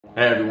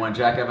Hey everyone,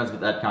 Jack Evans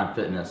with Econ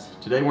Fitness.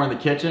 Today we're in the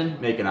kitchen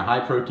making a high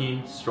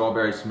protein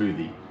strawberry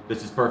smoothie.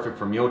 This is perfect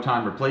for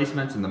mealtime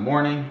replacements in the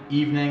morning,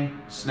 evening,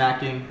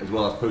 snacking, as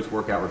well as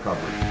post-workout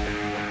recovery.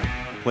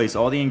 Place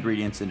all the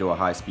ingredients into a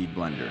high-speed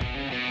blender.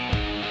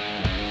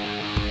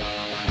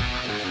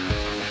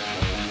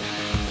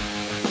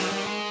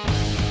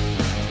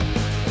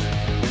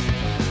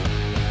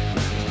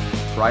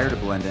 Prior to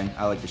blending,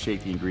 I like to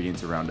shake the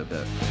ingredients around a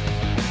bit.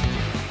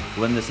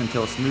 Blend this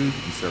until smooth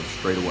and serve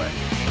straight away.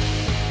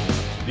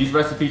 These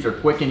recipes are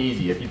quick and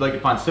easy. If you'd like to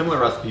find similar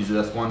recipes to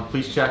this one,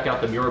 please check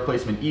out the meal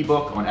replacement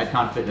ebook on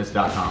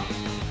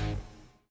edconfitness.com.